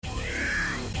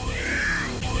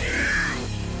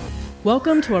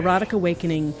Welcome to Erotic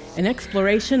Awakening, an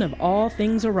exploration of all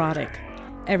things erotic.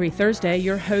 Every Thursday,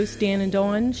 your hosts Dan and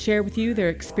Dawn share with you their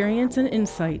experience and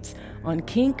insights on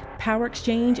kink, power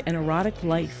exchange, and erotic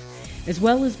life, as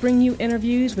well as bring you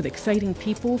interviews with exciting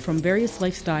people from various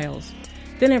lifestyles.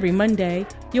 Then every Monday,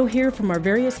 you'll hear from our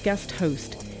various guest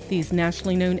hosts. These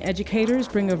nationally known educators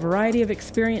bring a variety of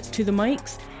experience to the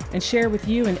mics and share with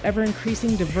you an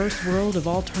ever-increasing diverse world of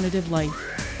alternative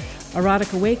life.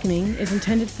 Erotic Awakening is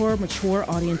intended for mature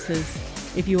audiences.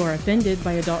 If you are offended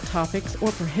by adult topics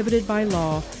or prohibited by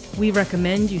law, we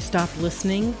recommend you stop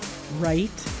listening right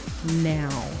now.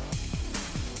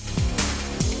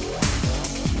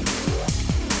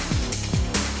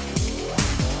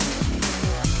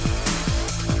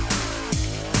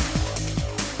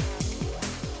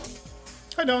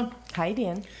 Hi, Dawn. Hi,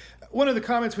 Dan. One of the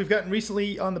comments we've gotten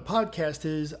recently on the podcast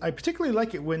is, I particularly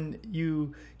like it when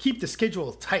you keep the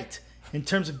schedule tight in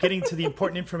terms of getting to the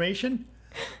important information.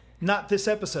 Not this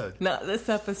episode. Not this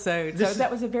episode. That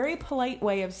was a very polite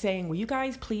way of saying, will you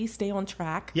guys please stay on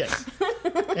track? Yes.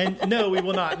 And no, we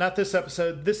will not. Not this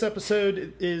episode. This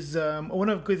episode is one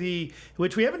of the,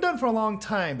 which we haven't done for a long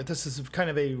time, but this is kind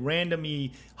of a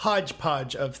randomy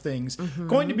hodgepodge of things. Mm-hmm.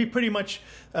 Going to be pretty much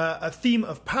a theme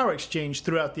of power exchange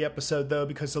throughout the episode, though,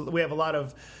 because we have a lot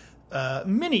of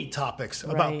mini topics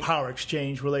about power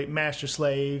exchange, relate master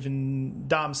slave and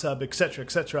dom sub,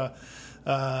 etc.,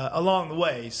 along the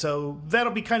way. So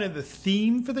that'll be kind of the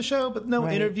theme for the show, but no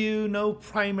interview, no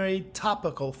primary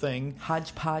topical thing.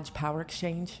 Hodgepodge power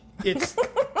exchange. It's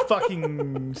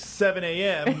fucking 7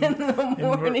 a.m. in the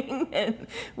morning, and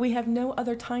we have no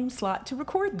other time slot to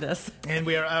record this. And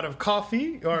we are out of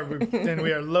coffee, and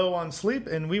we are low on sleep,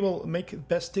 and we will make it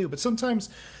best do. But sometimes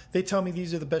they tell me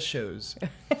these are the best shows.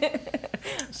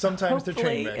 Sometimes they're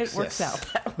train wrecks. It works out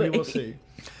that way. We will see.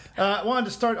 I wanted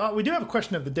to start. We do have a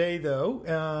question of the day,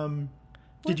 though.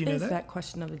 Did you know that? What is that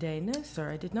question of the day? No,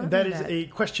 sir, I did not know that. That is a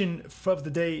question of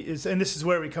the day, and this is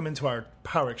where we come into our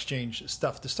power exchange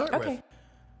stuff to start with.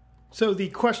 So the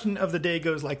question of the day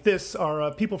goes like this.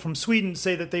 Our people from Sweden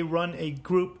say that they run a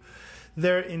group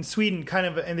there in Sweden,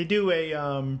 and they do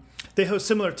they host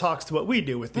similar talks to what we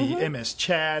do with the MS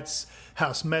chats,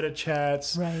 house meta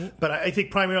chats. Right. But I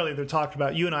think primarily they're talking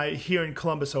about you and I here in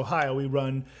Columbus, Ohio. We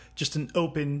run just an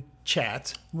open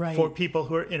chat for people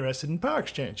who are interested in power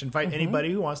exchange. Invite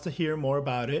anybody who wants to hear more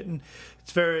about it. And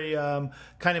it's very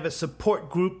kind of a support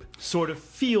group sort of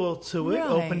feel to it,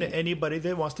 open to anybody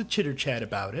that wants to chitter chat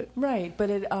about it. Right, but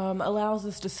it allows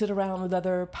us to sit around with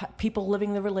other people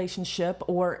living the relationship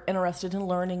or interested in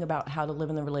learning about how to live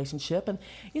in the relationship. And,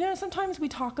 sometimes we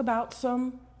talk about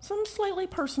some slightly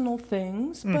personal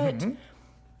things, but...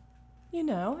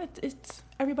 it's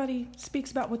everybody speaks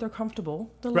about what they're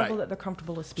comfortable, the level that they're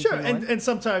comfortable with speaking on. And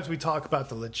sometimes we talk about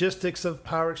the logistics of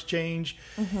power exchange.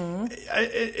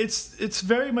 It's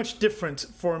very much different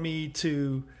for me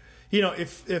to,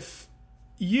 if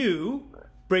you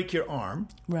break your arm,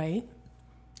 right,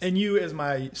 and you as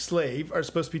my slave are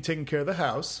supposed to be taking care of the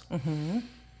house.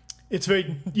 It's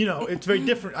very, it's very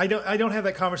different. I don't have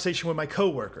that conversation with my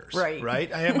coworkers,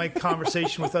 right? I have my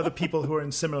conversation with other people who are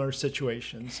in similar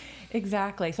situations.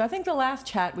 Exactly. So I think the last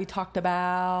chat we talked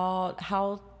about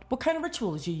what kind of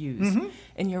rituals you use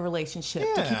in your relationship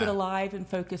to keep it alive and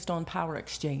focused on power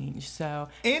exchange. And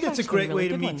it's a great way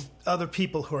to meet other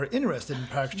people who are interested in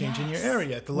power exchange in your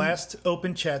area. At the last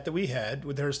open chat that we had,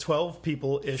 there's 12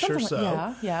 people-ish or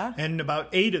so. And about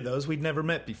 8 of those we'd never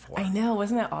met before. I know.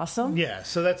 Wasn't that awesome? Yeah,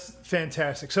 so that's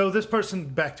fantastic. So this person,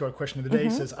 back to our question of the day,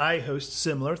 says, I host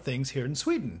similar things here in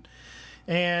Sweden.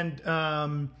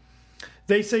 And...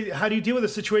 they say, how do you deal with a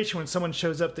situation when someone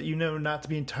shows up that you know not to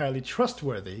be entirely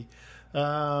trustworthy?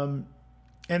 And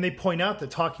they point out that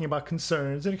talking about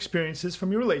concerns and experiences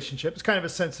from your relationship is kind of a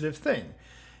sensitive thing.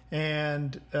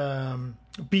 And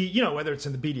whether it's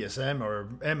in the BDSM or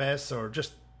MS or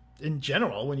just in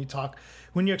general,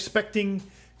 when you're expecting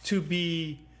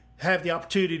to have the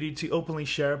opportunity to openly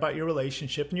share about your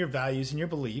relationship and your values and your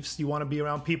beliefs, you want to be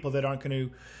around people that aren't going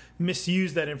to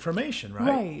misuse that information,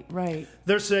 right? Right.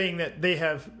 They're saying that they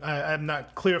have, I'm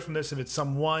not clear from this if it's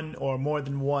someone or more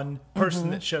than one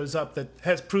person that shows up that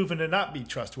has proven to not be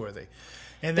trustworthy.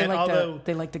 And then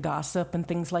they like to gossip and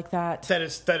things like that. That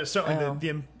is certainly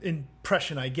the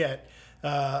impression I get.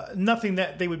 Nothing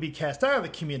that they would be cast out of the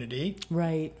community.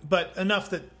 Right. But enough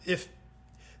that if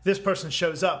this person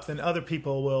shows up, then other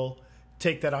people will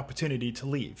take that opportunity to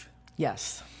leave.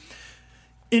 Yes.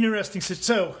 Interesting.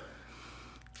 So,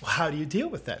 how do you deal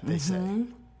with that, they say?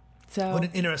 So what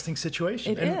an interesting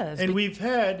situation. It is. And we've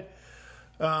had,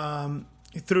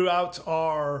 throughout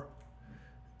our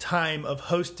time of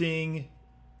hosting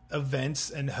events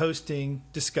and hosting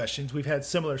discussions, we've had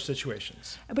similar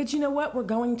situations. But you know what? We're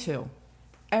going to.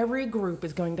 Every group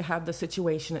is going to have the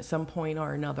situation at some point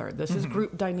or another. This is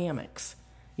group dynamics.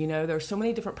 You know, there's so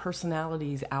many different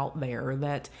personalities out there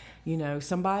that, you know,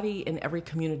 somebody in every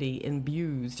community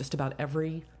imbues just about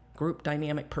every group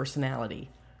dynamic personality.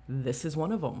 This is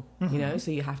one of them, you know,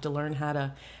 so you have to learn how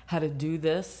to do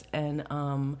this and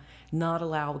not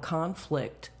allow the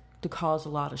conflict to cause a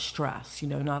lot of stress, you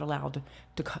know, not allowed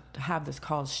to have this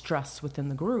cause stress within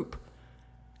the group.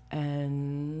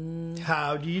 And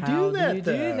how do you do that?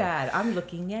 that? I'm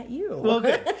looking at you. Well,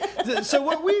 okay. So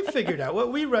what we figured out,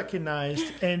 what we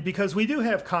recognized, and because we do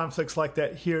have conflicts like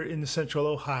that here in the Central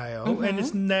Ohio, and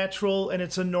it's natural and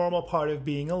it's a normal part of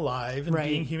being alive and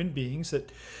being human beings,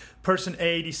 that person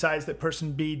A decides that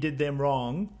person B did them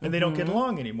wrong and they don't get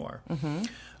along anymore.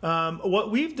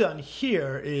 What we've done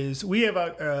here is we have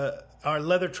our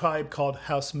leather tribe called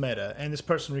House Meta, and this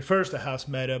person refers to House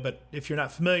Meta, but if you're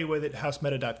not familiar with it,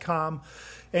 housemeta.com,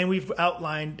 and we've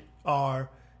outlined our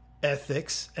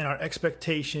ethics and our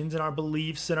expectations and our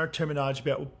beliefs and our terminology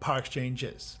about what Power Exchange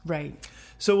is. Right.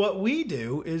 So what we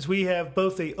do is we have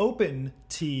both a open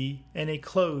T and a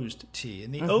closed T,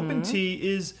 and the open T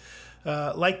is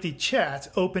like the chat,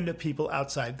 open to people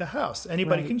outside the house.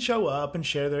 Anybody can show up and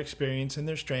share their experience and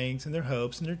their strengths and their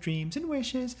hopes and their dreams and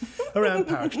wishes around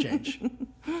Power Exchange.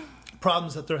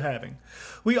 Problems that they're having.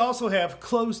 We also have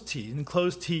closed T's, and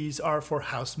closed T's are for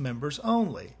house members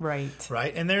only. Right.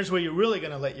 Right? And there's where you're really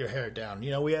going to let your hair down.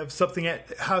 You know, we have something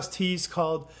at House T's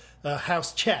called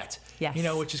House Chat. Yes. You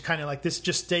know, which is kind of like, this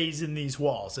just stays in these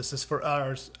walls. This is for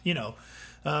ours, you know,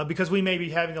 because we may be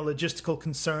having a logistical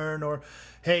concern, or,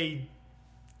 hey,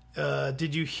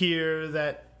 did you hear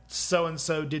that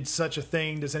so-and-so did such a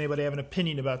thing? Does anybody have an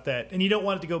opinion about that? And you don't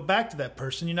want it to go back to that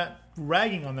person. You're not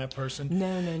ragging on that person.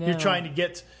 No. You're trying to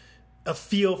get a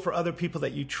feel for other people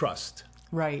that you trust.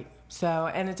 Right. So,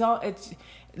 and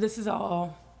this is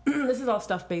all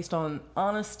stuff based on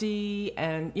honesty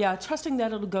and, trusting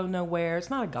that it'll go nowhere. It's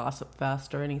not a gossip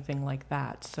fest or anything like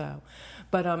that. So,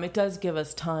 but it does give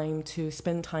us time to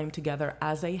spend time together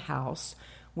as a house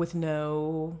with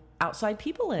no outside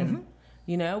people in.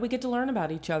 You know, we get to learn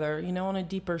about each other, you know, on a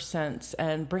deeper sense,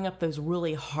 and bring up those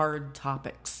really hard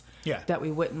topics that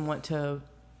we wouldn't want to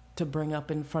bring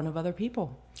up in front of other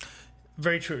people.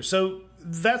 Very true. So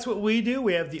that's what we do.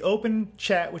 We have the open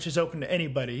chat, which is open to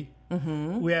anybody.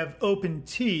 We have open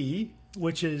tea,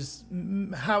 which is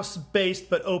house-based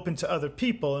but open to other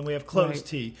people. And we have closed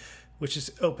tea, which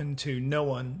is open to no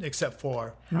one except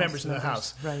for members of the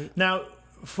house. Right. Now,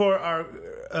 for our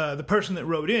the person that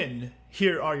wrote in,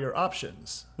 here are your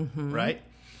options, right?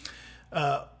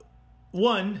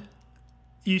 One,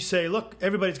 you say, look,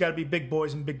 everybody's got to be big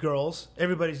boys and big girls.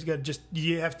 Everybody's got to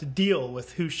you have to deal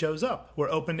with who shows up.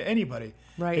 We're open to anybody.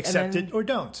 Right. Accept it or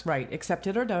don't. Right. Accept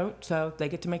it or don't. So they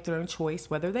get to make their own choice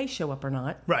whether they show up or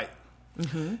not. Right.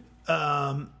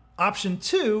 Option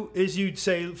two is you'd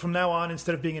say, from now on,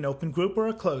 instead of being an open group or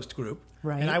a closed group,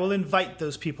 right, and I will invite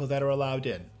those people that are allowed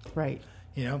in. Right.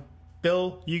 You know,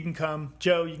 Bill, you can come.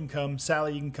 Joe, you can come.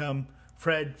 Sally, you can come.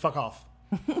 Fred, fuck off.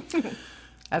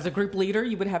 As a group leader,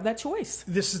 you would have that choice.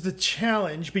 This is the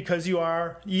challenge, because you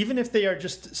are, even if they are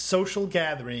just social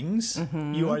gatherings,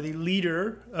 you are the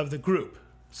leader of the group.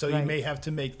 So you may have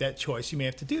to make that choice. You may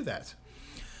have to do that.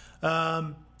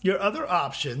 Your other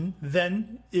option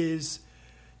then is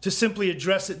to simply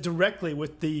address it directly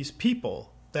with these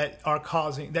people that are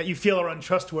causing, that you feel are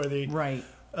untrustworthy. Right.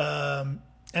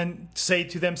 And say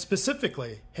to them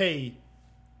specifically, hey,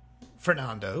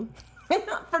 Fernando.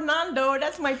 Fernando,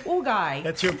 that's my pool guy.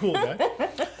 That's your pool guy.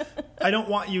 I don't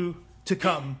want you to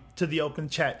come to the open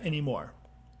chat anymore.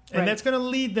 And that's going to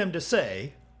lead them to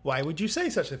say, why would you say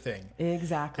such a thing?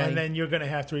 Exactly. And then you're going to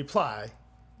have to reply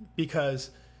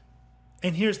because,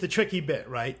 and here's the tricky bit,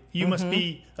 right? You must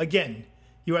be, again,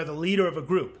 you are the leader of a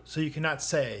group, so you cannot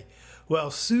say, well,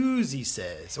 Susie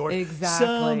says, or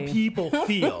some people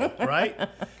feel, right?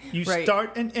 You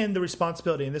start and end the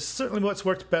responsibility, and this is certainly what's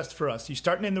worked best for us. You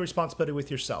start and end the responsibility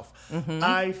with yourself.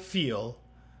 I feel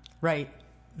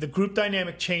the group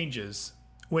dynamic changes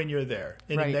when you're there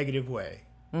in a negative way.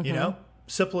 You know?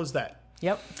 Simple as that.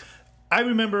 Yep. I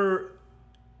remember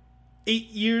 7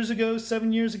 years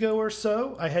ago or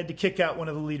so, I had to kick out one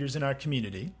of the leaders in our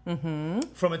community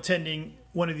from attending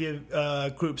one of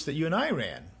the groups that you and I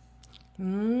ran.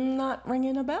 Not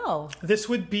ringing a bell. This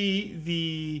would be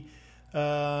the...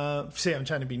 see, I'm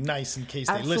trying to be nice in case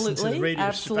they listen to the radio.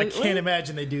 I can't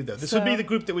imagine they do, though. This would be the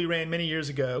group that we ran many years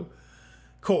ago,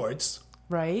 Chords.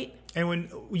 Right. And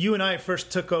when you and I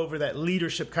first took over that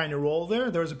leadership kind of role there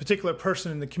was a particular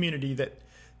person in the community that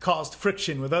caused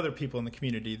friction with other people in the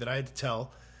community that I had to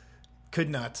tell could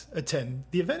not attend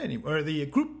the event anymore, or the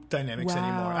group dynamics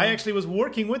anymore. I actually was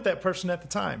working with that person at the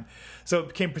time, so it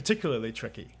became particularly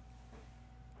tricky.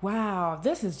 Wow,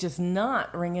 this is just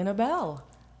not ringing a bell.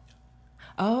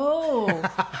 Oh,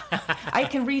 I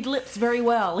can read lips very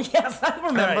well. Yes, I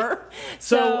remember. Right.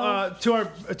 So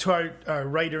to our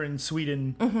writer in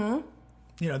Sweden,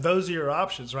 those are your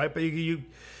options, right? But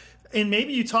and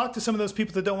maybe you talk to some of those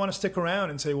people that don't want to stick around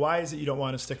and say, why is it you don't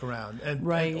want to stick around?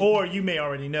 Or you may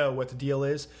already know what the deal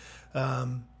is.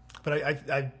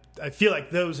 But I feel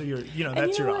like those are your,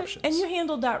 that's your options. And you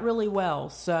handled that really well.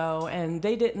 So, and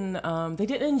they didn't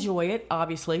enjoy it.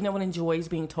 Obviously, no one enjoys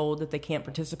being told that they can't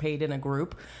participate in a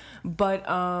group, but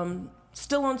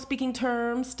still on speaking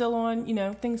terms, still on,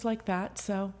 things like that.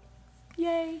 So,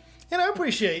 yay. And I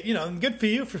appreciate, good for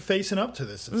you for facing up to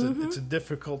this. It's a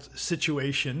difficult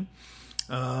situation.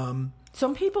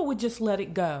 Some people would just let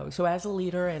it go. So as a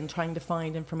leader and trying to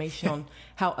find information on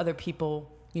how other people,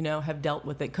 have dealt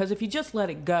with it. Because if you just let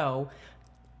it go,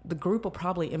 the group will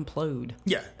probably implode.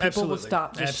 Yeah, absolutely. People will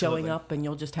stop just showing up, and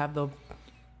you'll just have the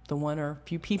one or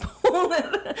few people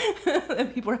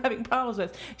that people are having problems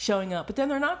with showing up. But then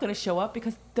they're not going to show up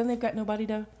because then they've got nobody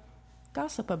to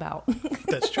gossip about.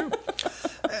 That's true.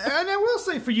 And I will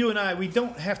say for you and I, we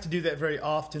don't have to do that very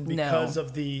often because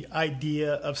of the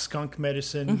idea of skunk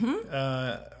medicine.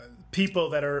 People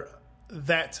that are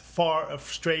that far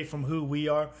astray from who we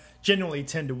are generally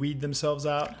tend to weed themselves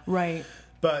out. Right.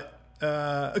 But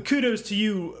kudos to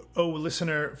you,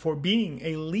 listener, for being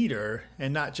a leader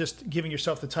and not just giving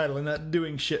yourself the title and not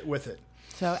doing shit with it.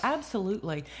 So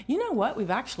absolutely. You know what?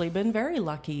 We've actually been very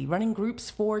lucky running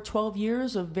groups for 12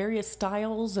 years of various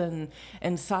styles and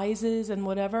sizes and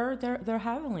whatever. There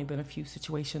have only been a few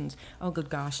situations. Oh, good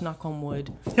gosh, knock on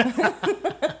wood.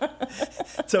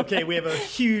 It's okay. We have a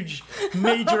huge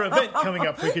major event coming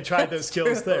up. We could try those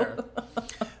skills there.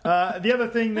 The other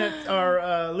thing that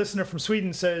our listener from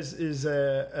Sweden says is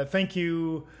thank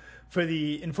you for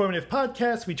the informative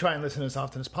podcast. We try and listen as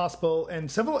often as possible, and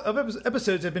several of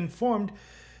episodes have been formed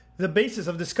the basis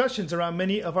of discussions around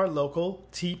many of our local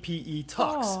TPE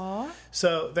talks. Aww.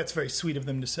 So that's very sweet of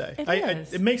them to say.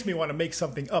 It makes me want to make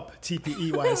something up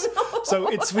TPE-wise. So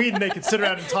in Sweden, they can sit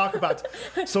around and talk about,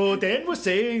 so Dan was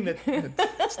saying that,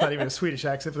 it's not even a Swedish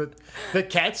accent, but that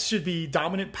cats should be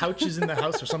dominant pouches in the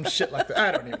house or some shit like that.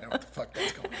 I don't even know what the fuck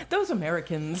that's going on. Those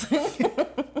Americans.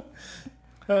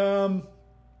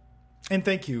 And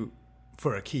thank you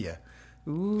for IKEA.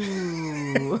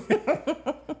 Ooh.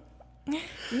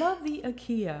 Love the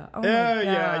IKEA. Oh, my gosh.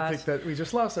 Yeah, I think that we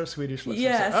just lost our Swedish listeners.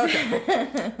 Yes.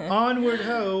 Okay. Onward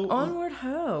ho. Onward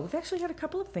ho. We've actually got a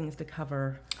couple of things to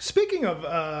cover. Speaking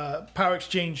of Power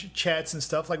Exchange chats and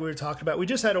stuff like we were talking about, we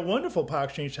just had a wonderful Power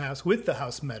Exchange house with the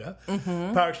House Meta.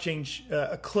 Power Exchange,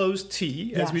 a closed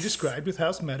tea, as we described, with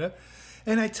House Meta.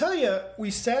 And I tell you,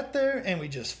 we sat there and we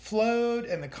just flowed,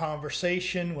 and the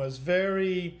conversation was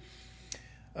very...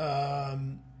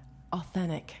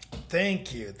 authentic.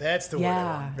 Thank you. That's the word I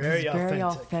want. Very authentic. Very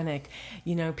authentic.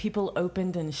 People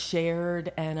opened and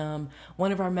shared, and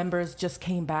one of our members just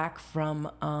came back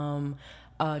from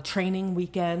a training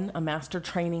weekend, a master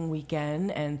training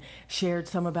weekend, and shared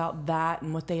some about that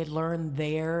and what they had learned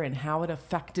there and how it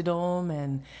affected them,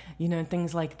 and and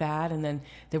things like that. And then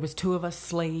there was two of us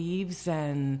slaves,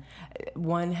 and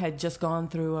one had just gone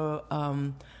through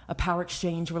a Power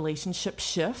Exchange relationship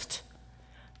shift.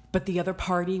 But the other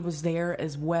party was there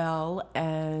as well,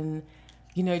 and,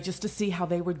 just to see how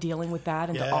they were dealing with that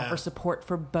and to offer support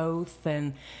for both,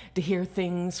 and to hear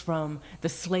things from the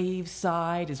slave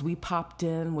side as we popped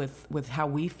in with how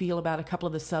we feel about a couple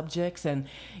of the subjects, and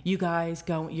you guys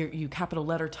you capital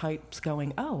letter types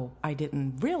going, oh, I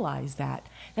didn't realize that.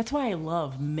 That's why I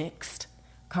love mixed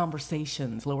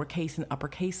conversations, lowercase and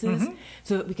uppercases,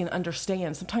 so that we can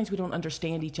understand. Sometimes we don't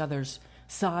understand each other's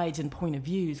sides and point of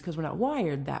views because we're not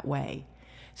wired that way.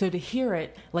 So to hear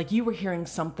it, like you were hearing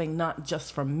something not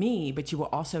just from me, but you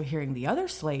were also hearing the other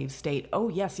slaves state, oh,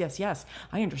 yes,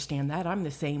 I understand that. I'm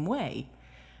the same way.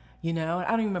 I don't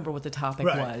even remember what the topic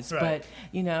was, but,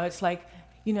 it's like,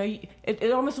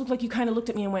 it almost looked like you kind of looked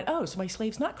at me and went, oh, so my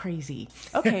slave's not crazy.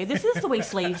 Okay, this is the way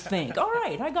slaves think. All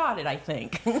right, I got it, I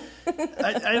think.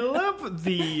 I love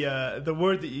the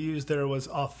word that you used there was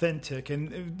authentic.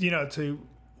 And, to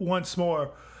once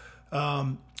more,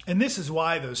 and this is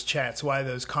why those chats, why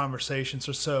those conversations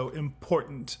are so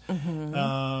important.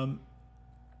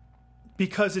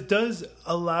 because it does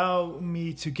allow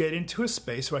me to get into a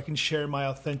space where I can share my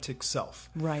authentic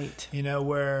self. Right.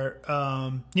 Where,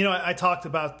 I talked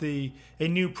about a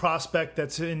new prospect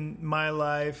that's in my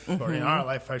life, or in our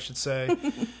life, I should say.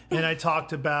 And I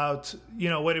talked about,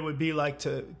 what it would be like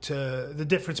to the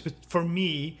difference for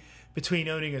me between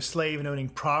owning a slave and owning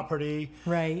property.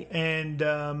 Right.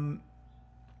 And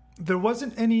there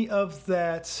wasn't any of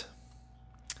that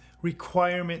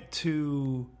requirement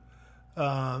to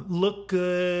look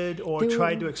good or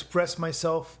try to express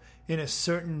myself in a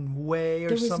certain way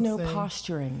or something. There was no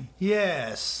posturing.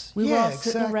 Yes. We were all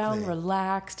sitting around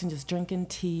relaxed and just drinking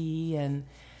tea, and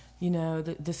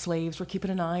the slaves were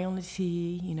keeping an eye on the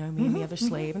tea, me and the other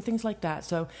slave and things like that.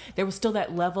 So there was still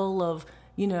that level of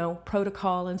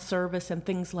protocol and service and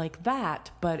things like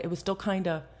that, but it was still kind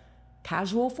of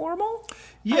casual, formal,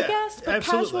 I guess, but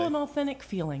absolutely. Casual and authentic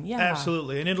feeling. Yeah,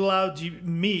 absolutely. And it allowed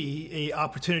me a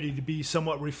opportunity to be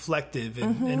somewhat reflective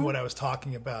in what I was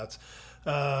talking about.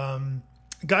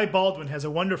 Guy Baldwin has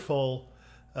a wonderful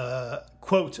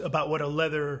quote about what a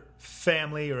leather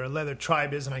family or a leather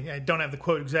tribe is, and I don't have the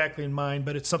quote exactly in mind,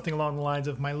 but it's something along the lines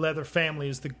of, my leather family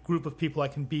is the group of people I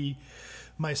can be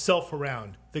myself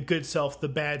around, the good self, the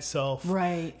bad self.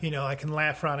 Right. I can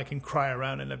laugh around, I can cry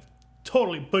around, and I've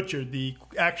totally butchered the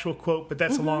actual quote, but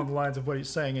that's along the lines of what he's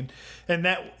saying, and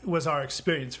that was our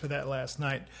experience for that last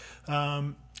night.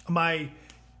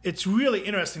 It's really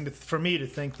interesting for me to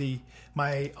think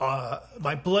my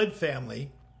blood family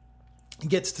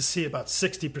gets to see about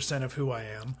 60% of who I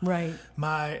am. Right.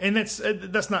 And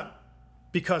that's not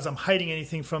because I'm hiding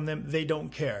anything from them. They don't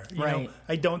care. Right.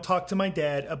 I don't talk to my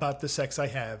dad about the sex I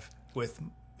have with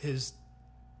his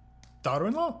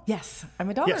daughter-in-law. Yes, I'm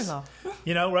a daughter-in-law.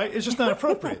 Yes. Right? It's just not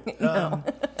appropriate. No.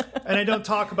 And I don't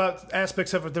talk about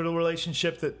aspects of the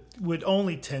relationship that would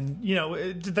only tend,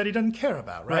 that he doesn't care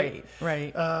about. Right.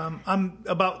 Right. I'm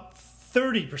about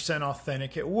 30%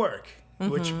 authentic at work,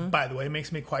 which, by the way,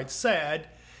 makes me quite sad.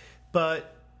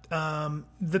 But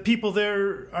the people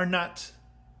there are not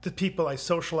the people I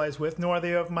socialize with, nor are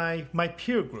they of my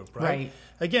peer group, right?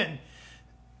 Again,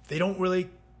 they don't really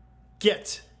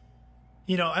get,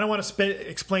 I don't want to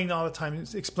explain all the time,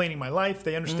 explaining my life.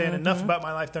 They understand enough about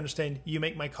my life to understand you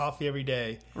make my coffee every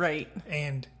day. Right.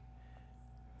 And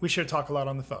we sure talk a lot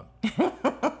on the phone.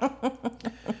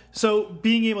 So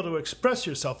being able to express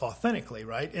yourself authentically,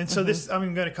 right? And so this,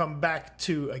 I'm going to come back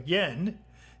to, again,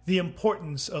 the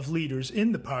importance of leaders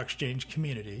in the Power Exchange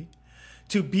community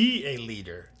to be a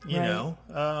leader, you know,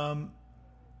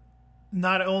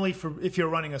 not only for if you're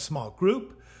running a small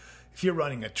group, if you're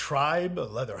running a tribe, a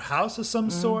leather house of some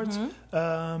sort,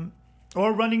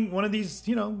 or running one of these,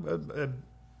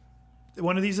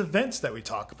 one of these events that we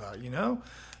talk about,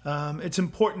 it's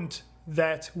important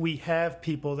that we have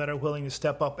people that are willing to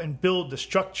step up and build the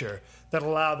structure that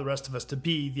allow the rest of us to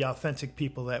be the authentic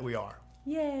people that we are.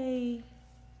 Yay.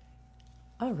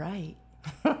 All right.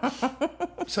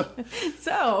 So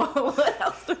what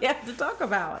else do we have to talk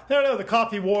about? I don't know, the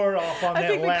coffee wore off on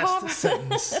that last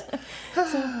sentence.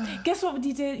 So, guess what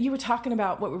you did? You were talking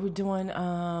about what we were doing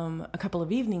a couple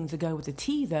of evenings ago with the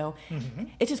tea, though.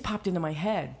 It just popped into my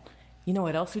head. You know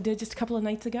what else we did just a couple of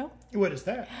nights ago? What is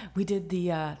that? We did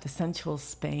the sensual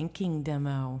spanking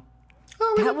demo.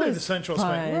 Oh, that was the sensual fun.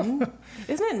 spanking.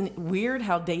 Isn't it weird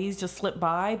how days just slip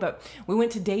by? But we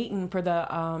went to Dayton for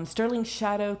the Sterling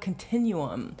Shadow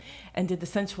Continuum and did the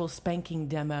sensual spanking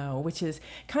demo, which is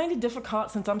kind of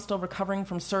difficult since I'm still recovering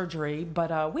from surgery.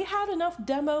 But we had enough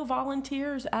demo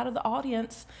volunteers out of the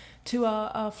audience to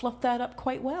fluff that up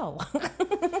quite well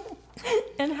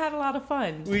and had a lot of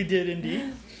fun. We did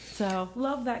indeed. So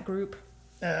love that group.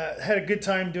 Had a good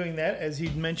time doing that, as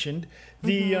you'd mentioned.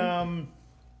 The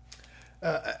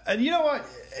and you know what?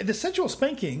 The sensual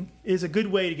spanking is a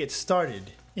good way to get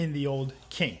started in the old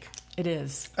kink. It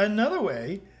is. Another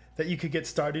way that you could get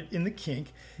started in the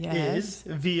kink is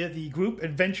via the group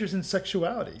Adventures in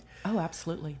Sexuality. Oh,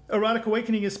 absolutely. Erotic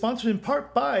Awakening is sponsored in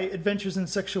part by Adventures in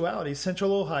Sexuality,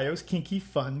 Central Ohio's kinky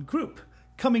fun group.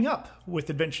 Coming up with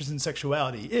Adventures in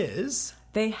Sexuality is...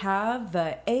 They have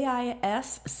the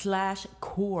AIS/Korg,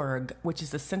 which is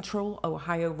the Central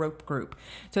Ohio Rope Group.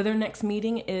 So their next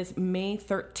meeting is May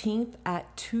 13th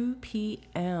at 2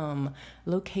 p.m.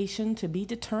 Location to be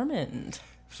determined.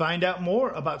 Find out more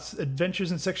about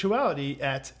Adventures in Sexuality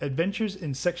at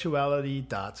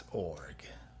adventuresinsexuality.org.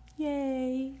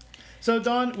 Yay. So,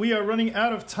 Dawn, we are running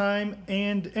out of time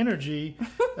and energy.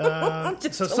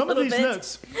 So some of these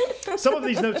notes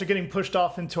are getting pushed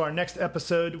off into our next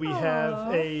episode. We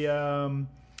have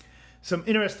some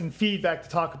interesting feedback to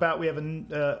talk about. We have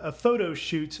a photo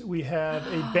shoot. We have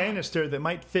a banister that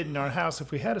might fit in our house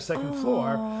if we had a second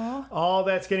floor. All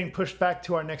that's getting pushed back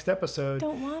to our next episode.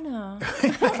 Don't wanna.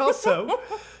 Also,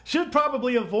 should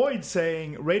probably avoid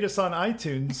saying rate us on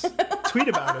iTunes, tweet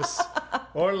about us,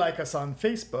 or like us on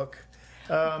Facebook.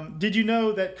 Did you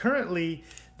know that currently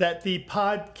that the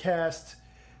podcast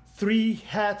 3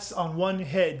 Hats on One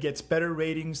Head gets better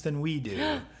ratings than we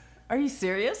do? Are you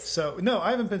serious? So, no,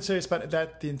 I haven't been serious about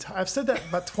that the entire... I've said that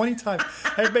about 20 times.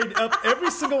 I've made up every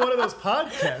single one of those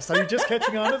podcasts. Are you just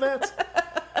catching on to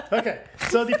that? Okay,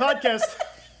 so the podcast...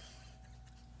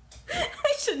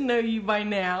 I should know you by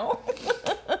now.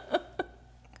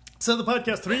 So the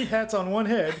podcast 3 Hats on One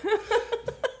Head...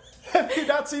 Have you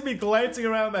not seen me glancing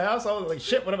around the house? I was like,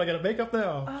 shit, what am I going to make up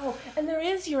now? Oh, and there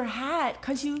is your hat,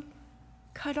 because you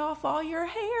cut off all your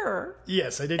hair.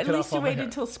 Yes, I did cut off all my hair. At least you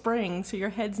waited till spring, so your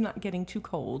head's not getting too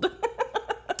cold.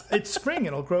 It's spring,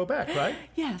 it'll grow back, right?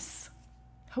 Yes,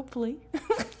 hopefully.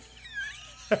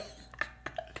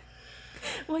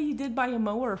 Well, you did buy a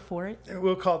mower for it.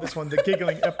 We'll call this one the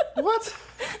giggling... What?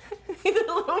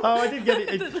 Oh, I did get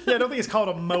it. Yeah, I don't think it's called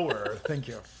a mower. Thank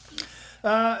you.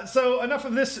 So enough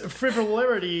of this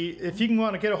frivolity. If you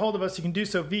want to get a hold of us, you can do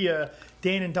so via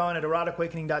Dan and Dawn at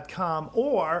eroticawakening.com,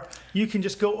 or you can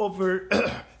just go over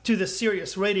to the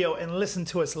Sirius Radio and listen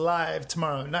to us live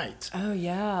tomorrow night. Oh,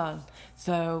 yeah.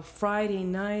 So Friday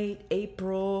night,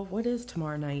 April, what is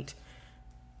tomorrow night?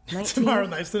 19th? Tomorrow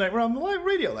night's the night we're on the live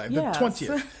radio live, the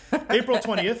 20th. April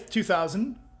 20th,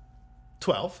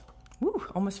 2012. Ooh,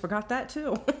 almost forgot that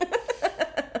too.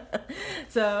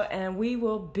 So, and we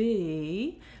will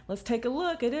be, let's take a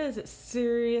look. It's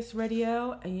Sirius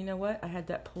Radio. And you know what? I had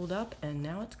that pulled up and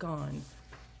now it's gone.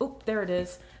 Oop, there it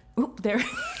is. Oop, there.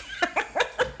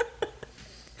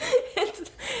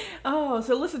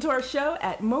 So listen to our show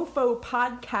at Mofo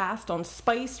Podcast on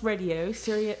Spice Radio,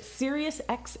 Sirius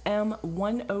XM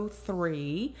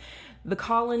 103. The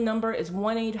call-in number is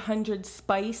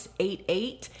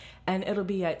 1-800-SPICE-88, and it'll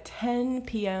be at 10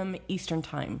 p.m. Eastern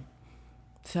Time.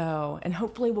 So, and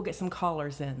hopefully we'll get some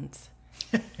callers in.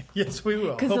 Yes, we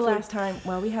will. Because the last time,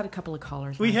 well, we had a couple of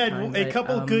callers. We had a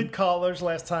couple good callers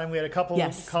last time. We had a couple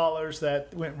of callers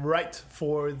that went right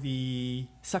for the...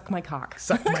 Suck my cock.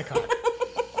 Suck my cock.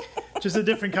 Just a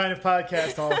different kind of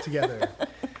podcast altogether.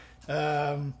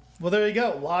 Well, there you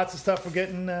go. Lots of stuff we're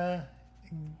getting...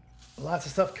 lots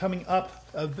of stuff coming up,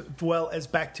 as well as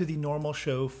back to the normal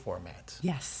show format.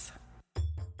 Yes.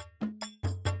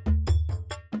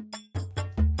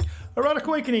 Erotic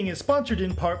Awakening is sponsored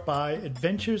in part by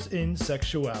Adventures in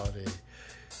Sexuality.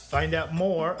 Find out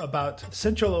more about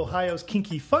Central Ohio's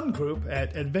Kinky Fun Group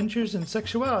at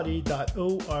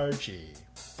adventuresinsexuality.org.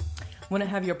 Want to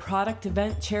have your product,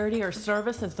 event, charity, or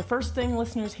service as the first thing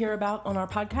listeners hear about on our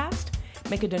podcast?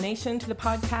 Make a donation to the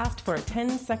podcast for a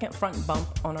 10-second front bump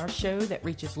on our show that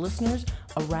reaches listeners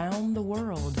around the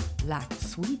world, like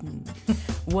Sweden.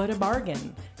 What a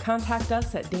bargain. Contact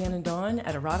us at Dan and Dawn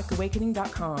at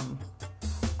eroticawakening.com.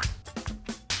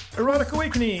 Erotic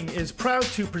Awakening is proud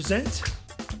to present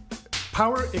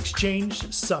Power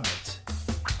Exchange Summit,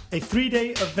 a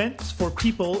 3-day event for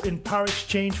people in power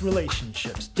exchange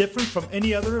relationships, different from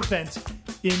any other event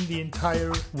in the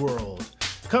entire world.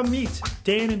 Come meet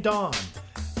Dan and Dawn,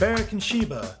 Barrick and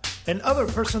Sheba, and other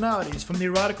personalities from the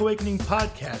Erotic Awakening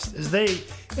podcast as they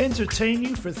entertain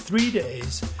you for 3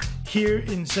 days here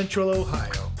in Central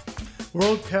Ohio.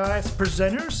 World-class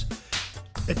presenters,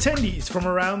 attendees from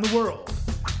around the world,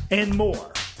 and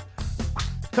more.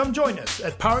 Come join us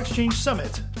at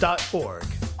powerexchangesummit.org.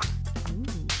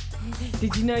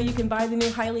 Did you know you can buy the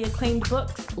new highly acclaimed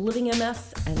books, Living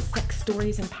MS and Sex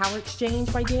Stories in Power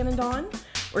Exchange by Dan and Dawn?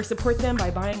 Or support them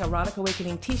by buying Erotic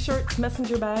Awakening t-shirts,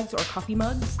 messenger bags, or coffee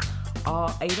mugs?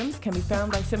 All items can be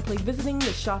found by simply visiting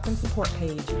the shop and support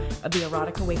page of the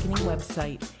Erotic Awakening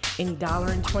website. Any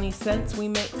 $1.20 we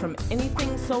make from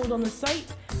anything sold on the site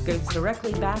goes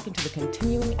directly back into the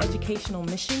continuing educational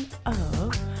mission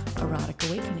of Erotic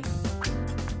Awakening.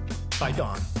 By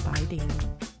Dawn. By Dan.